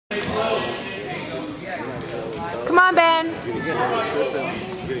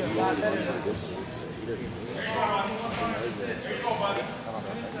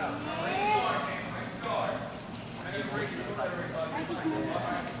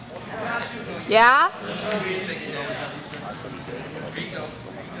Yeah?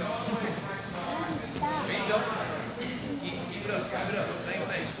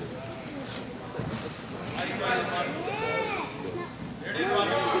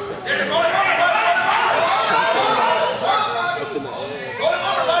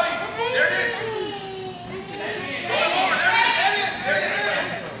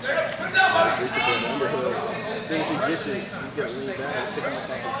 As soon as he gets it, he's got to lean back, pick him up off his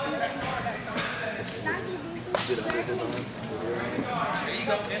feet. Get under his arm. There you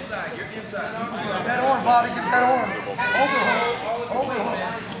go, inside, you're inside. Get that arm, Bobby, get that arm. Hold it, hold it.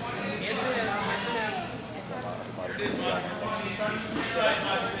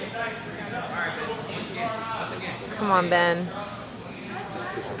 Come on, Ben.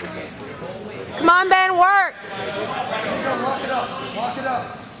 Come on, Ben, work! Lock it up, lock it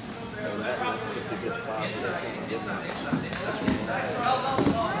up. That's just a good spot.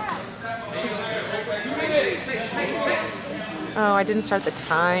 Oh, I didn't start the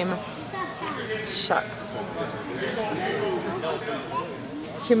time. Shucks.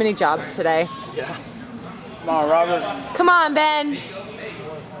 Too many jobs today. Yeah. Come on, Robert. Come on, Ben.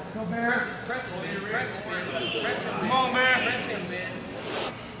 Go, Bears. Come on, man.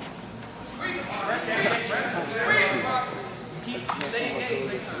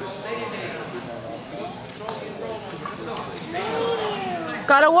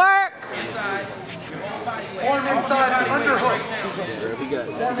 Gotta work. Arm inside, underhook. He got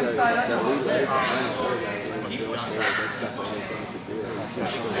that lead leg.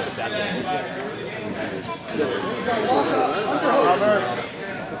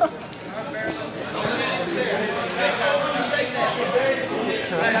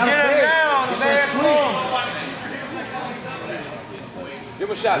 Give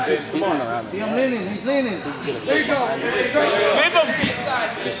him a shot, James. Come on. See him leaning, he's leaning. There you go. Sweep him.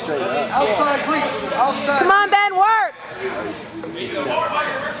 Outside grip, outside. Come on, Ben, work. He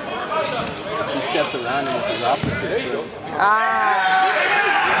stepped around him with his opposite. There you go. Ah.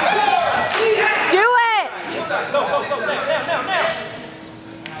 Do it. Now.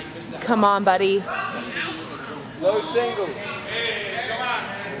 Come on, buddy. Low single.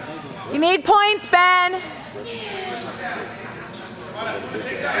 You need points, Ben.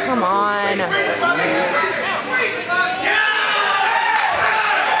 Come on.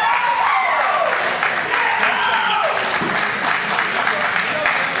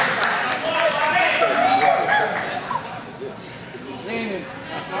 Leaning.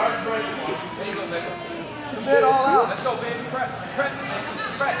 Commit all out. Let's go, baby. Press.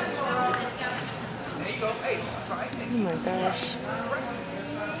 There you go. Hey, try it. Oh my gosh.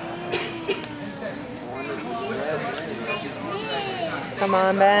 Come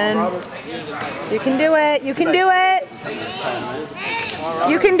on, Ben. You can do it. You can do it.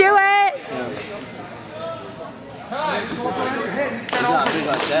 You can do it. He's not big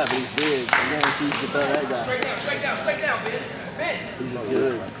like that, but he's big. I guarantee you can throw that guy. Straight down, Ben. He's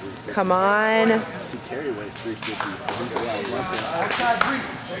good. Come on. He carry weights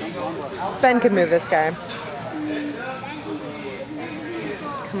 350. Ben could move this guy.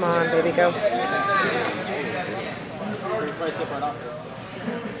 Come on, baby, go.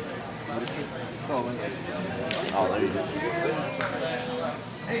 Oh, there you go.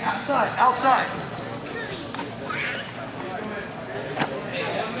 Hey, outside.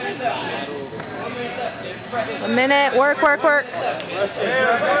 A minute. Work.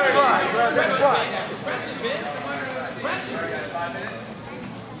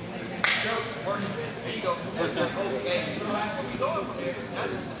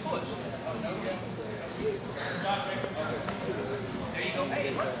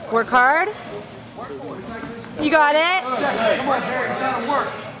 Work hard. You got it. Come on, Barry, you gotta work.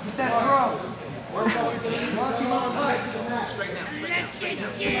 Get that throw. Lock him on tight. Straight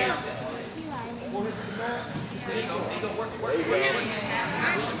down. There you go. Work.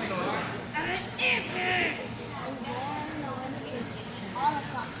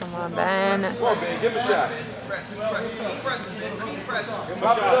 Come on, Ben. Come on, Ben. Give him a shot. Keep pressing, Ben. Keep pressing.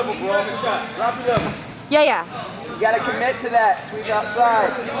 Drop your level, bro. Drop your level. Yeah. You gotta commit to that. Sweep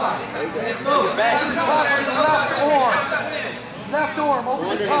outside. Left arm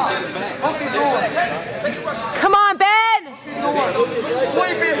over the top. Hook his arm. Come on, Ben.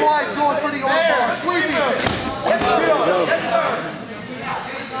 Sweep it wide, going for the arm bar. Sweep it. Yes, sir.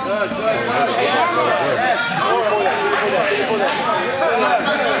 Good.